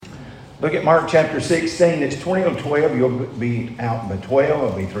Look at Mark chapter 16. It's 20 to 12. You'll be out by 12.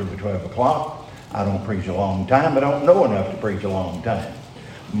 I'll be through by 12 o'clock. I don't preach a long time. I don't know enough to preach a long time.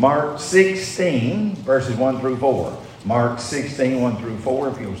 Mark 16, verses 1 through 4. Mark 16, 1 through 4.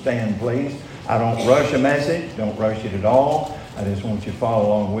 If you'll stand, please. I don't rush a message. Don't rush it at all. I just want you to follow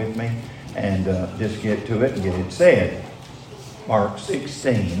along with me and just get to it and get it said. Mark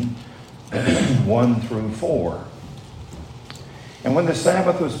 16, 1 through 4. And when the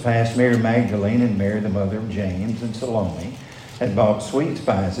Sabbath was past, Mary Magdalene and Mary, the mother of James, and Salome had bought sweet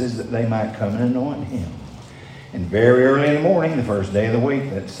spices that they might come and anoint him. And very early in the morning, the first day of the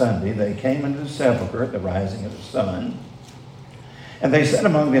week, that Sunday, they came into the sepulchre at the rising of the sun. And they said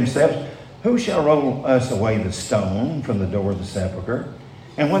among themselves, "Who shall roll us away the stone from the door of the sepulchre?"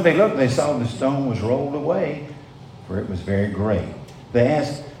 And when they looked, they saw the stone was rolled away, for it was very great. They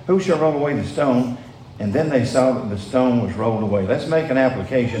asked, "Who shall roll away the stone?" And then they saw that the stone was rolled away. Let's make an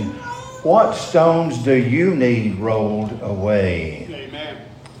application. What stones do you need rolled away? Amen.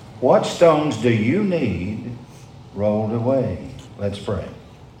 What stones do you need rolled away? Let's pray.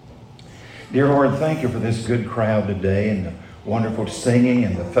 Dear Lord, thank you for this good crowd today and the wonderful singing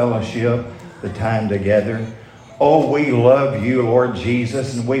and the fellowship, the time together. Oh, we love you, Lord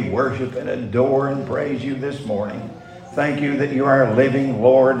Jesus, and we worship and adore and praise you this morning. Thank you that you are living,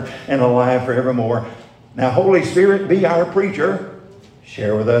 Lord, and alive forevermore. Now, Holy Spirit, be our preacher.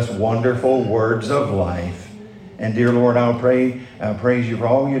 Share with us wonderful words of life. And dear Lord, I'll praise you for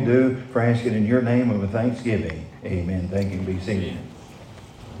all you do, for I ask it in your name with thanksgiving. Amen. Thank you. Be seated.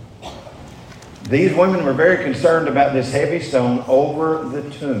 These women were very concerned about this heavy stone over the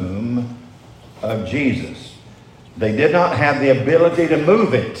tomb of Jesus. They did not have the ability to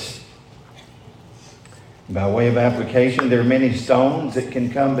move it. By way of application, there are many stones that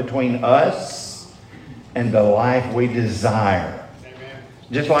can come between us and the life we desire. Amen.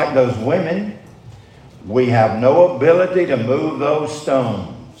 Just like those women, we have no ability to move those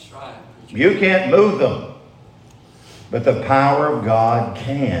stones. That's right. You can't move them, but the power of God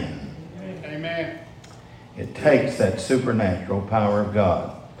can. Amen. It takes that supernatural power of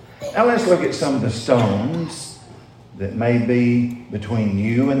God. Now let's look at some of the stones that may be between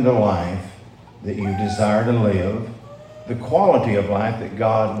you and the life that you desire to live, the quality of life that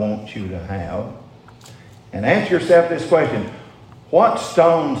God wants you to have. And ask yourself this question: what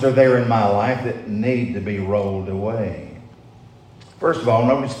stones are there in my life that need to be rolled away? First of all,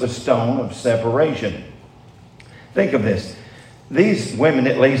 notice the stone of separation. Think of this. These women,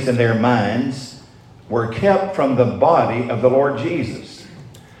 at least in their minds, were kept from the body of the Lord Jesus.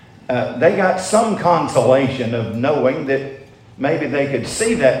 They got some consolation of knowing that maybe they could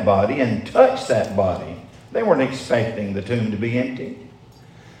see that body and touch that body. They weren't expecting the tomb to be empty.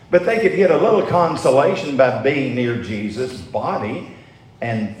 But they could get a little consolation by being near Jesus' body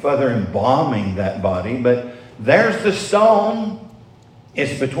and further embalming that body. But there's the stone.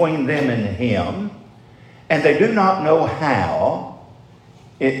 It's between them and him. And they do not know how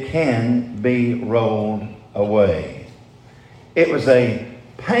it can be rolled away. It was a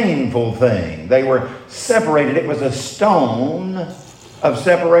painful thing. They were separated. It was a stone of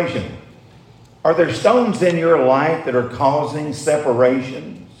separation. Are there stones in your life that are causing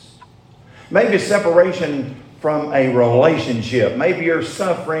separations? Maybe separation from a relationship. Maybe you're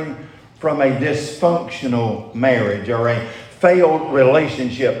suffering from a dysfunctional marriage or a failed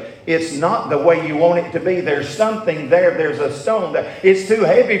relationship. It's not the way you want it to be. There's something there. There's a stone there. It's too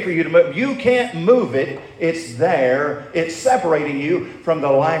heavy for you to move. You can't move it. It's there. It's separating you from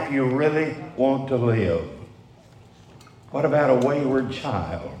the life you really want to live. What about a wayward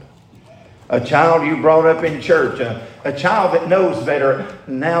child? A child you brought up in church, a child that knows better.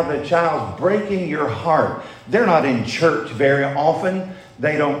 Now the child's breaking your heart. They're not in church very often.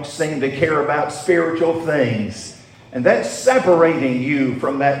 They don't seem to care about spiritual things. And that's separating you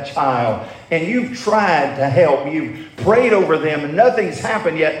from that child. And you've tried to help. You've prayed over them and nothing's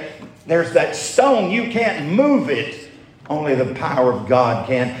happened yet. There's that stone. You can't move it. Only the power of God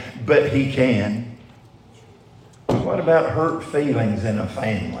can, but He can. What about hurt feelings in a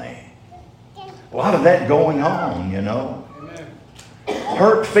family? A lot of that going on, you know. Amen.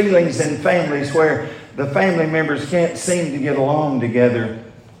 Hurt feelings in families where the family members can't seem to get along together.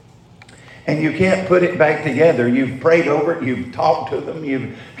 And you can't put it back together. You've prayed over it. You've talked to them.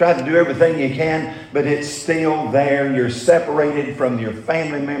 You've tried to do everything you can. But it's still there. You're separated from your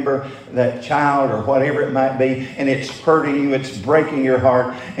family member, that child or whatever it might be. And it's hurting you. It's breaking your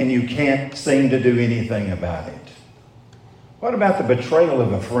heart. And you can't seem to do anything about it. What about the betrayal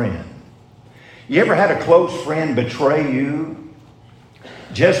of a friend? You ever had a close friend betray you?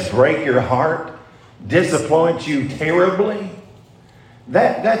 Just break your heart? Disappoint you terribly?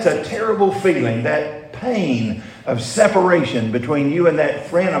 That's a terrible feeling, that pain of separation between you and that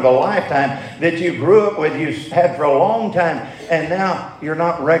friend of a lifetime that you grew up with, you had for a long time, and now you're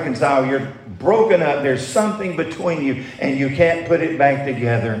not reconciled. You're broken up. There's something between you, and you can't put it back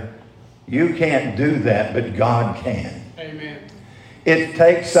together. You can't do that, but God can. Amen. It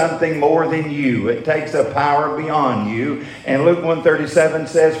takes something more than you. It takes a power beyond you. And Luke 1:37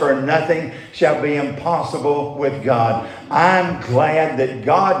 says, "For nothing shall be impossible with God." I'm glad that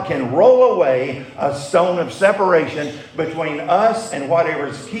God can roll away a stone of separation between us and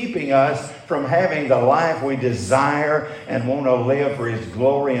whatever's keeping us from having the life we desire and want to live for His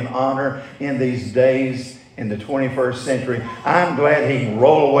glory and honor in these days in the 21st century. I'm glad He can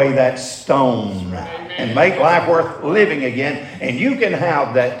roll away that stone and make life worth living again. And you can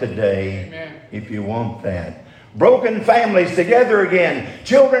have that today. Amen. If you want that. Broken families together again.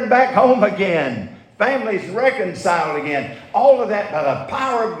 Children back home again. Families reconciled again. All of that by the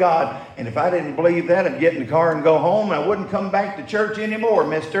power of God. And if I didn't believe that, I'd get in the car and go home. And I wouldn't come back to church anymore,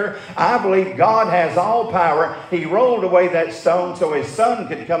 mister. I believe God has all power. He rolled away that stone so His Son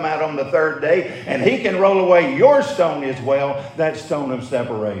could come out on the third day. And He can roll away your stone as well, that stone of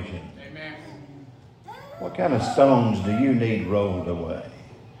separation. Amen. What kind of stones do you need rolled away?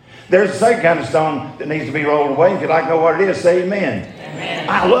 There's a second kind of stone that needs to be rolled away. If you'd like to know what it is, say amen. Amen.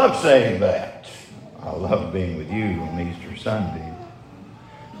 I love saying that. I love being with you on Easter Sunday.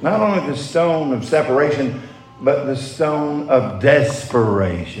 Not only the stone of separation, but the stone of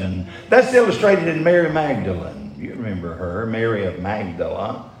desperation. That's illustrated in Mary Magdalene. You remember her, Mary of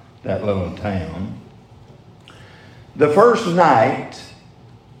Magdala, that little town. The first night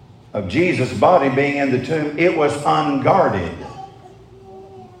of Jesus' body being in the tomb, it was unguarded.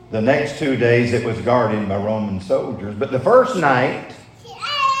 The next 2 days it was guarded by Roman soldiers. But the first night,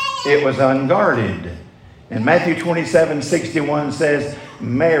 it was unguarded. And Matthew 27:61 says,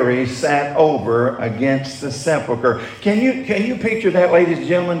 Mary sat over against the sepulchre. Can you picture that, ladies and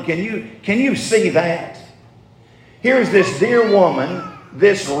gentlemen? Can you see that? Here's this dear woman,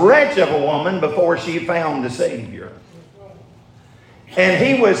 this wretch of a woman before she found the Savior. And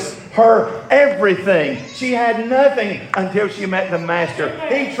He was her everything. She had nothing until she met the Master.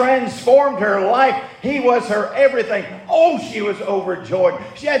 He transformed her life. He was her everything. Oh, she was overjoyed.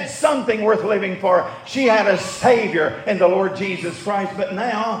 She had something worth living for. She had a Savior in the Lord Jesus Christ. But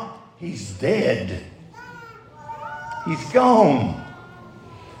now He's dead. He's gone.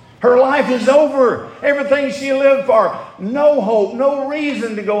 Her life is over. Everything she lived for. No hope, no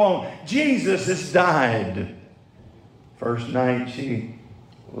reason to go on. Jesus has died. First night she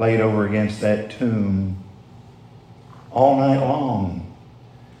laid over against that tomb all night long.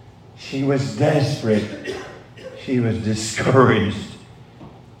 She was desperate. She was discouraged.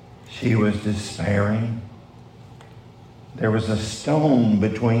 She was despairing. There was a stone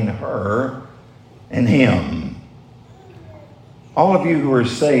between her and Him. All of you who are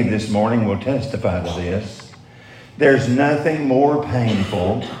saved this morning will testify to this. There's nothing more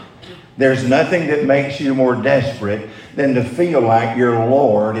painful. There's nothing that makes you more desperate than to feel like your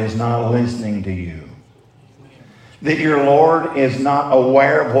Lord is not listening to you. That your Lord is not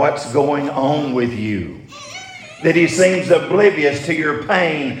aware of what's going on with you. That He seems oblivious to your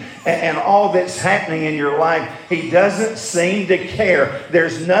pain and all that's happening in your life. He doesn't seem to care.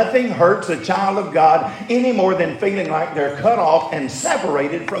 There's nothing hurts a child of God any more than feeling like they're cut off and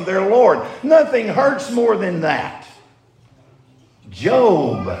separated from their Lord. Nothing hurts more than that.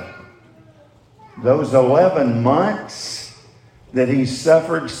 Job, those 11 months that he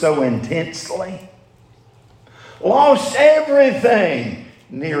suffered so intensely, lost everything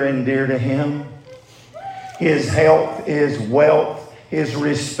near and dear to him. His health, his wealth, his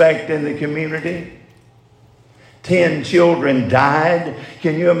respect in the community. 10 children died.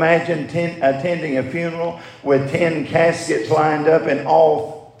 Can you imagine attending a funeral with 10 caskets lined up and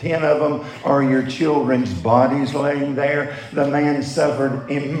all 10 of them are your children's bodies laying there? The man suffered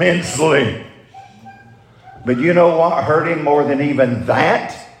immensely. But you know what hurt him more than even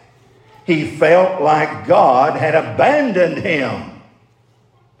that? He felt like God had abandoned him.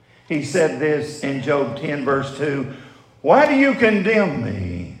 He said this in Job 10 verse 2. Why do you condemn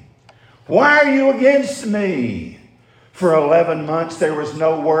me? Why are you against me? For 11 months there was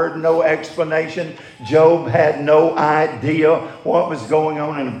no word, no explanation. Job had no idea what was going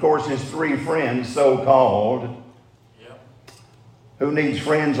on. And of course his 3 friends, so-called. Who needs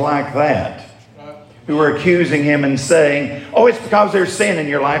friends like that? Who are accusing him and saying, oh, it's because there's sin in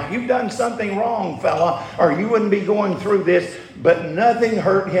your life. You've done something wrong, fella, or you wouldn't be going through this. But nothing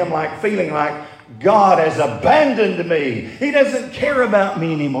hurt him like feeling like God has abandoned me. He doesn't care about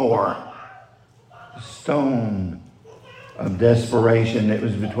me anymore. The stone of desperation that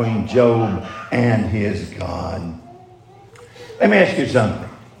was between Job and his God. Let me ask you something.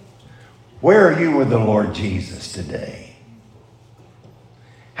 Where are you with the Lord Jesus today?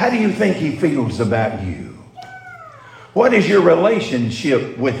 How do you think he feels about you? What is your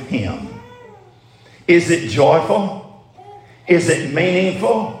relationship with him? Is it joyful? Is it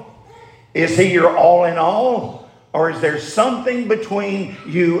meaningful? Is he your all in all? Or is there something between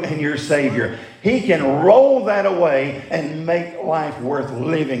you and your Savior? He can roll that away and make life worth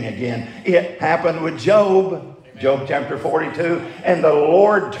living again. It happened with Job. Job chapter 42. And the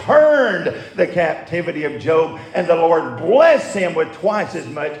Lord turned the captivity of Job, and the Lord blessed him with twice as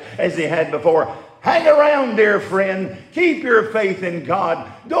much as he had before. Hang around, dear friend. Keep your faith in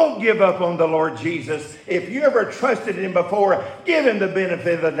God. Don't give up on the Lord Jesus. If you ever trusted him before, give him the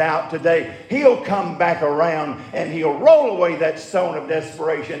benefit of the doubt today. He'll come back around and he'll roll away that stone of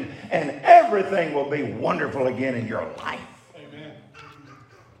desperation, and everything will be wonderful again in your life. Amen.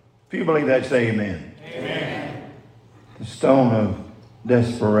 If you believe that, say amen. Amen. The stone of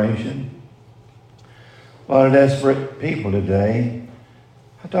desperation. A lot of desperate people today.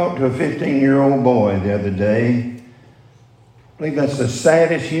 I talked to a 15-year-old boy the other day. I believe that's the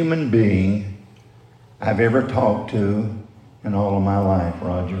saddest human being I've ever talked to in all of my life,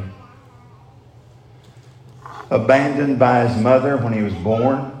 Roger. Abandoned by his mother when he was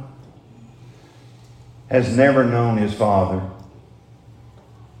born. Has never known his father.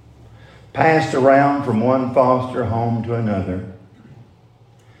 Passed around from one foster home to another.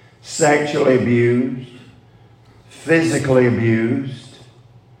 Sexually abused. Physically abused.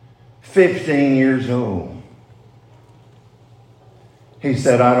 15 years old. He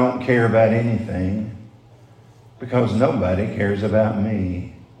said, I don't care about anything because nobody cares about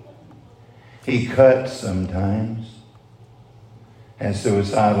me. He cuts sometimes. Has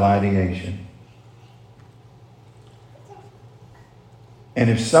suicidal ideation. And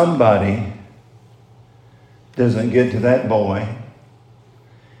if somebody doesn't get to that boy,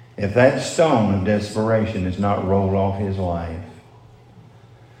 if that stone of desperation is not rolled off his life,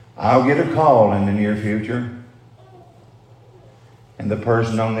 I'll get a call in the near future, and the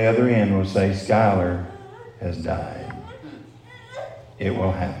person on the other end will say, Skylar has died. It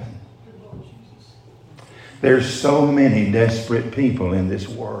will happen. There's so many desperate people in this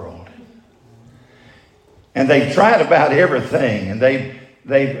world. And they've tried about everything, and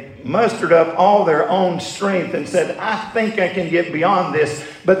they've mustered up all their own strength and said, I think I can get beyond this,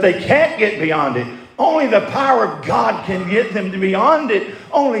 but they can't get beyond it. Only the power of God can get them to beyond it.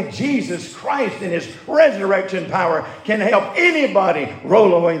 Only Jesus Christ and his resurrection power can help anybody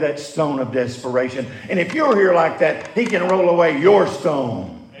roll away that stone of desperation. And if you're here like that, he can roll away your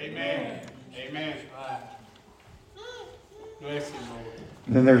stone. Amen. Amen. Bless you, Lord.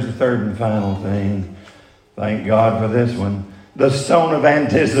 And then there's the third and final thing. Thank God for this one. The stone of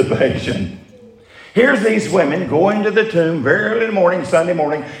anticipation. Here's these women going to the tomb very early in the morning, Sunday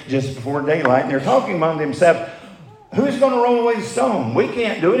morning, just before daylight, and they're talking among themselves, who's going to roll away the stone? We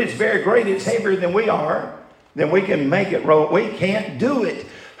can't do it. It's very great. It's heavier than we are. Then we can make it roll. We can't do it.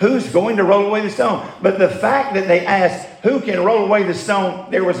 Who's going to roll away the stone? But the fact that they asked, who can roll away the stone,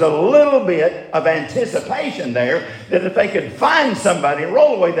 there was a little bit of anticipation there that if they could find somebody and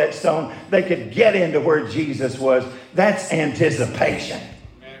roll away that stone, they could get into where Jesus was. That's anticipation.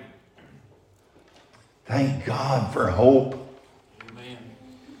 Thank God for hope. Amen.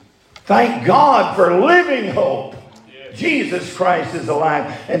 Thank God for living hope. Yes. Jesus Christ is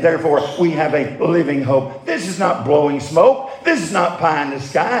alive, and therefore we have a living hope. This is not blowing smoke. This is not pie in the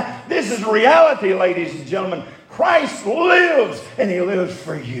sky. This is reality, ladies and gentlemen. Christ lives, and he lives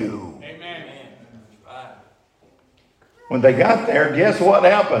for you. Amen. When they got there, guess what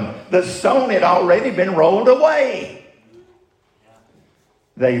happened? The stone had already been rolled away.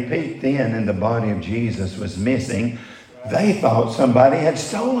 They peeked in and the body of Jesus was missing. They thought somebody had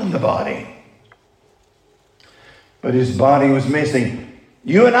stolen the body. But his body was missing.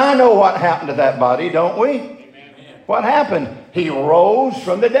 You and I know what happened to that body, don't we? Amen. What happened? He rose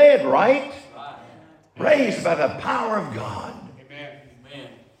from the dead, right? Raised by the power of God. Amen.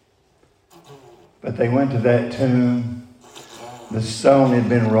 But they went to that tomb. The stone had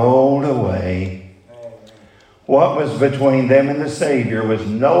been rolled away. What was between them and the Savior was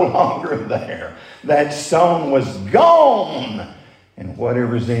no longer there. That stone was gone. And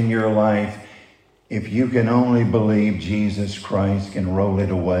whatever's in your life, if you can only believe Jesus Christ can roll it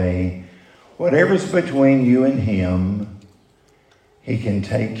away, whatever's between you and him, he can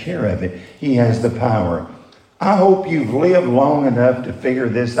take care of it. He has the power. I hope you've lived long enough to figure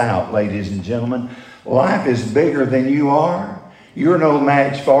this out, ladies and gentlemen. Life is bigger than you are. You're no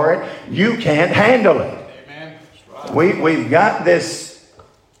match for it. You can't handle it. We've got this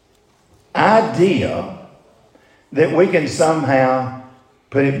idea that we can somehow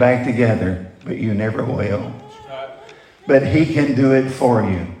put it back together, but you never will. But He can do it for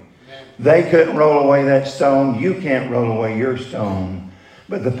you. They couldn't roll away that stone. You can't roll away your stone.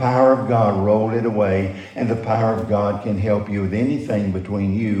 But the power of God rolled it away, and the power of God can help you with anything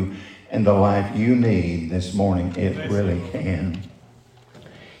between you and the life you need this morning. It really can.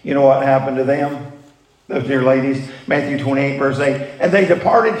 You know what happened to them? Those dear ladies, Matthew 28, verse 8. And they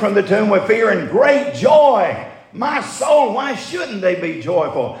departed from the tomb with fear and great joy. My soul, why shouldn't they be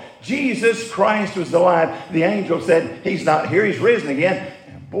joyful? Jesus Christ was alive. The angel said, He's not here, He's risen again.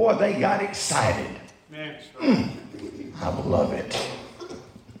 And boy, they got excited. I love it.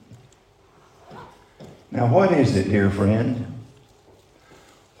 Now, what is it, dear friend?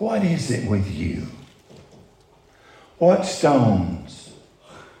 What is it with you? What stones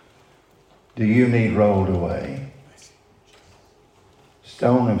do you need rolled away?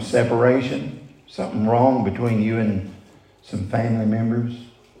 Stone of separation? Something wrong between you and some family members?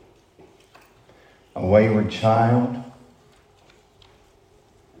 A wayward child?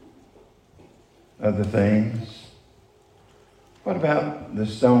 Other things? What about the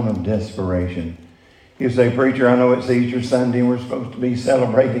stone of desperation? You say, preacher, I know it's Easter Sunday and we're supposed to be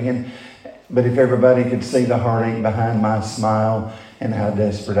celebrating, but if everybody could see the heartache behind my smile and how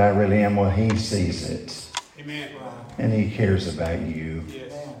desperate I really am, well, He sees it. Amen. And He cares about you.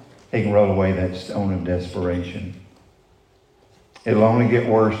 Yes. He can roll away that stone of desperation. It'll only get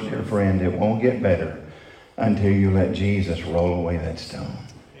worse, dear friend. It won't get better until you let Jesus roll away that stone.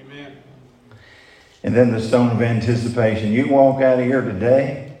 Amen. And then the stone of anticipation. You walk out of here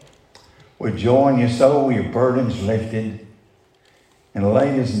today with joy in your soul, your burdens lifted. And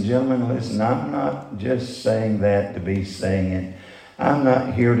ladies and gentlemen, listen, I'm not just saying that to be saying it. I'm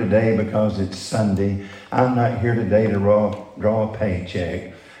not here today because it's Sunday. I'm not here today to draw a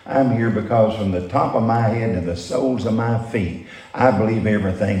paycheck. I'm here because from the top of my head to the soles of my feet, I believe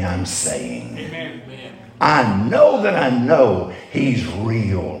everything I'm saying. Amen. I know that I know He's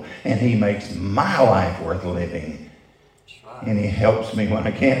real and He makes my life worth living. And He helps me when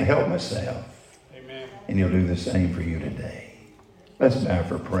I can't help myself. Amen. And He'll do the same for you today. Let's bow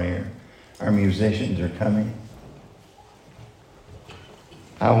for prayer. Our musicians are coming.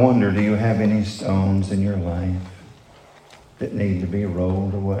 I wonder, do you have any stones in your life that need to be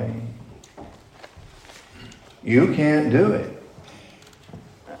rolled away? You can't do it.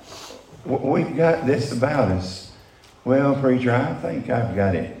 We've got this about us. Well, preacher, I think I've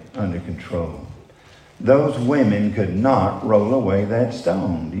got it under control. Those women could not roll away that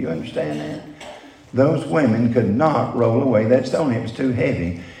stone. Do you understand that? Those women could not roll away that stone. It was too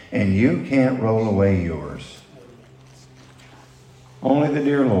heavy. And you can't roll away yours. Only the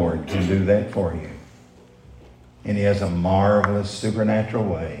dear Lord can do that for you. And He has a marvelous supernatural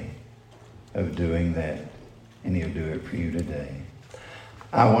way of doing that. And He'll do it for you today.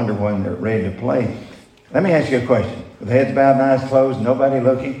 I wonder when they're ready to play. Let me ask you a question. With heads bowed and eyes closed, nobody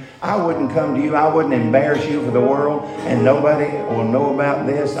looking, I wouldn't come to you. I wouldn't embarrass you for the world, and nobody will know about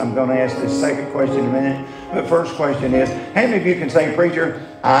this. I'm going to ask this second question in a minute. But first question is, how many of you can say, preacher,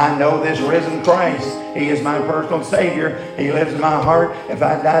 I know this risen Christ. He is my personal Savior. He lives in my heart. If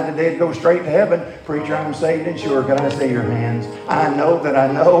I died today, I'd go straight to heaven. Preacher, I'm saved and sure. Can I see your hands? I know that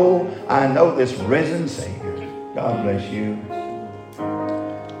I know this risen Savior. God bless you.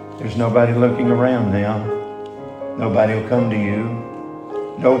 There's nobody looking around now. Nobody will come to you.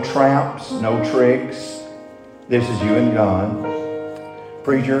 No traps, no tricks. This is you and God.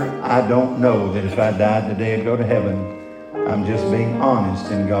 Preacher, I don't know that if I died today I'd go to heaven. I'm just being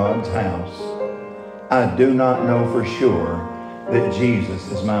honest in God's house. I do not know for sure that Jesus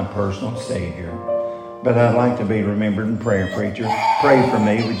is my personal Savior. But I'd like to be remembered in prayer, preacher. Pray for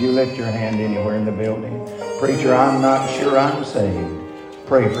me. Would you lift your hand anywhere in the building? Preacher, I'm not sure I'm saved.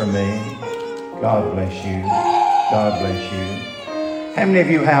 Pray for me. God bless you. God bless you. How many of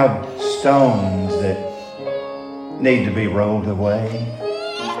you have stones that need to be rolled away?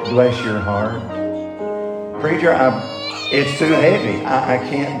 Bless your heart. Preacher, it's too heavy. I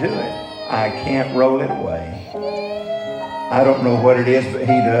can't do it. I can't roll it away. I don't know what it is, but He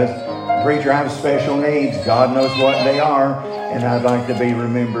does. Preacher, I have special needs. God knows what they are, and I'd like to be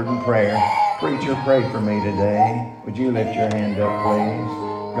remembered in prayer. Preacher, pray for me today. Would you lift your hand up, please?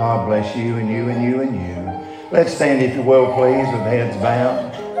 God bless you and you and you and you. Let's stand, if you will, please, with heads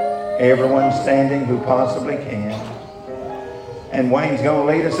bowed. Everyone standing who possibly can. And Wayne's going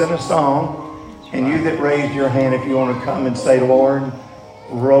to lead us in a song. And you that raised your hand, if you want to come and say, Lord,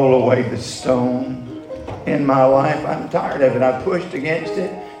 roll away the stone in my life. I'm tired of it. I pushed against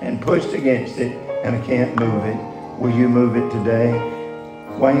it and pushed against it, and I can't move it. Will you move it today?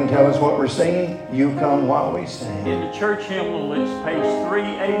 Wayne, tell us what we're singing. You come while we sing. In the church hymnal, it's page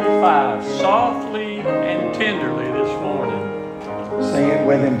 385. Softly and tenderly this morning. Sing it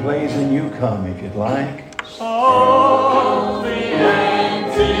with him, please, and you come if you'd like. Softly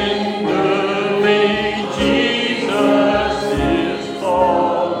and tenderly, Jesus is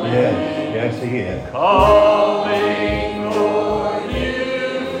calling. Yes, he is. Calling for you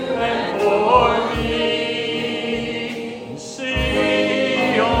and for me.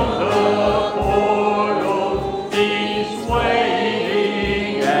 See on the portal, he's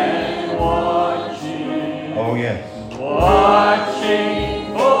waiting and watching. Oh, yes.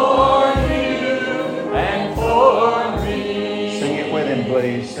 Watching for you and for me. Sing it with him,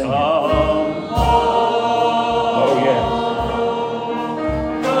 please. Sing it. Come home. Oh, yes.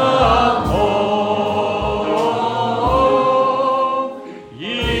 Come home.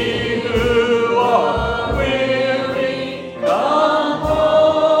 Ye who are weary, come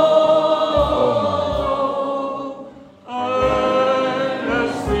home.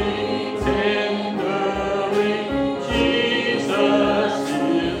 Earnestly, tenderly, Jesus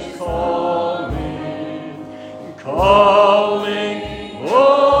is calling. Calling,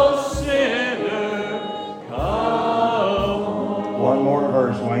 oh sinner, come. One more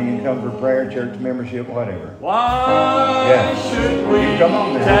verse, Wayne. You come for prayer, church membership, whatever. Why Yes. should we You come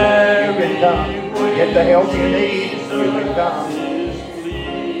on now. You can come. Get the help you need. You can come.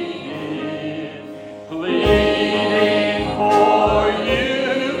 Pleading for you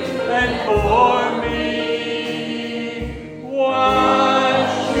and for me. Why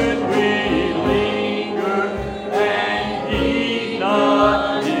should we linger and heed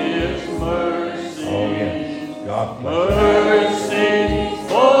not his mercy? Oh, yes. God bless. Mercy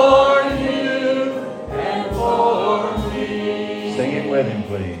for you and for me. Sing it with him,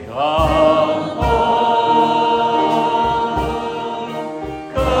 please. Come home,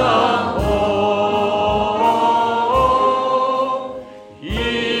 come home.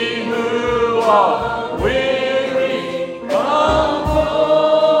 Ye who are weary, come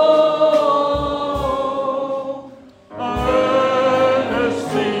home.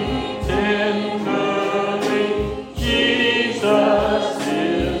 Earnestly, tenderly, Jesus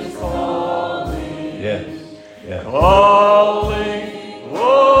is calling. Yes. Yes. Calling,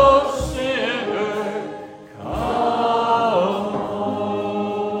 oh sinner, come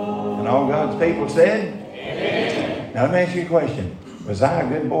home. And all God's people said? Amen. Now let me ask you a question. Was I a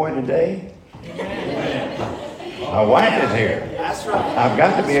good boy today? Amen. My wife is here. That's right. I've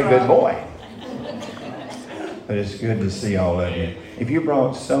got to be a good boy. But it's good to see all of you. If you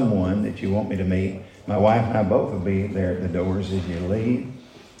brought someone that you want me to meet, my wife and I both will be there at the doors as you leave.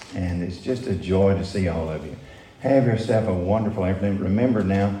 And it's just a joy to see all of you. Have yourself a wonderful afternoon. Remember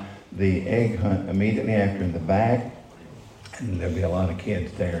now, the egg hunt immediately after in the back. And there'll be a lot of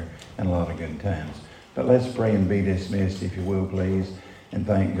kids there and a lot of good times. But let's pray and be dismissed, if you will, please. And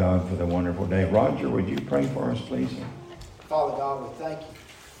thank God for the wonderful day. Roger, would you pray for us, please? Father God, we thank you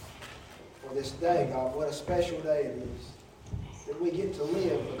for this day, God. What a special day it is that we get to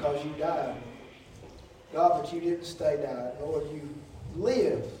live because you died. God, but you didn't stay died. Lord, you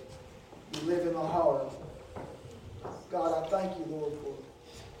live. You live in my heart. God, I thank you, Lord,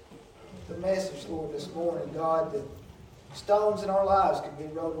 for the message, Lord, this morning, God, that stones in our lives can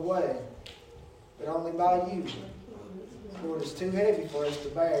be rolled away, but only by you. Lord, it's too heavy for us to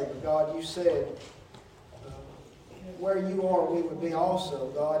bear, but God, you said where you are, we would be also,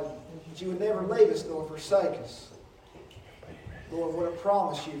 God, that you would never leave us nor forsake us. Lord, what a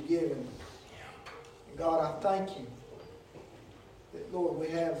promise you've given. And God, I thank you that, Lord, we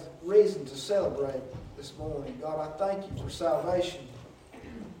have reason to celebrate this morning. God, I thank you for salvation.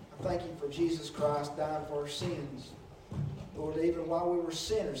 I thank you for Jesus Christ dying for our sins. Lord, even while we were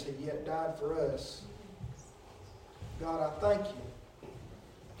sinners, He yet died for us. God, I thank you.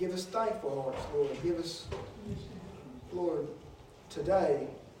 Give us thankful hearts, Lord. Give us, Lord, today,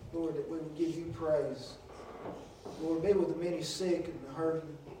 Lord, that we would give you praise. Lord, be with the many sick and the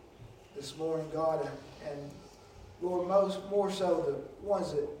hurting this morning, God. And Lord, more so the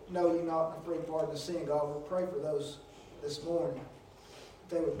ones that know you not in the free pardon of sin, God, we pray for those this morning.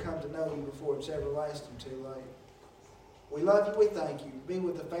 That they would come to know you before it's everlasting too late. We love you. We thank you. Be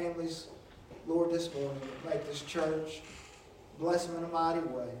with the families, Lord, this morning. Make this church. Bless them in a mighty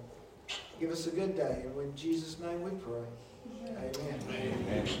way. Give us a good day. And in Jesus' name we pray. Amen.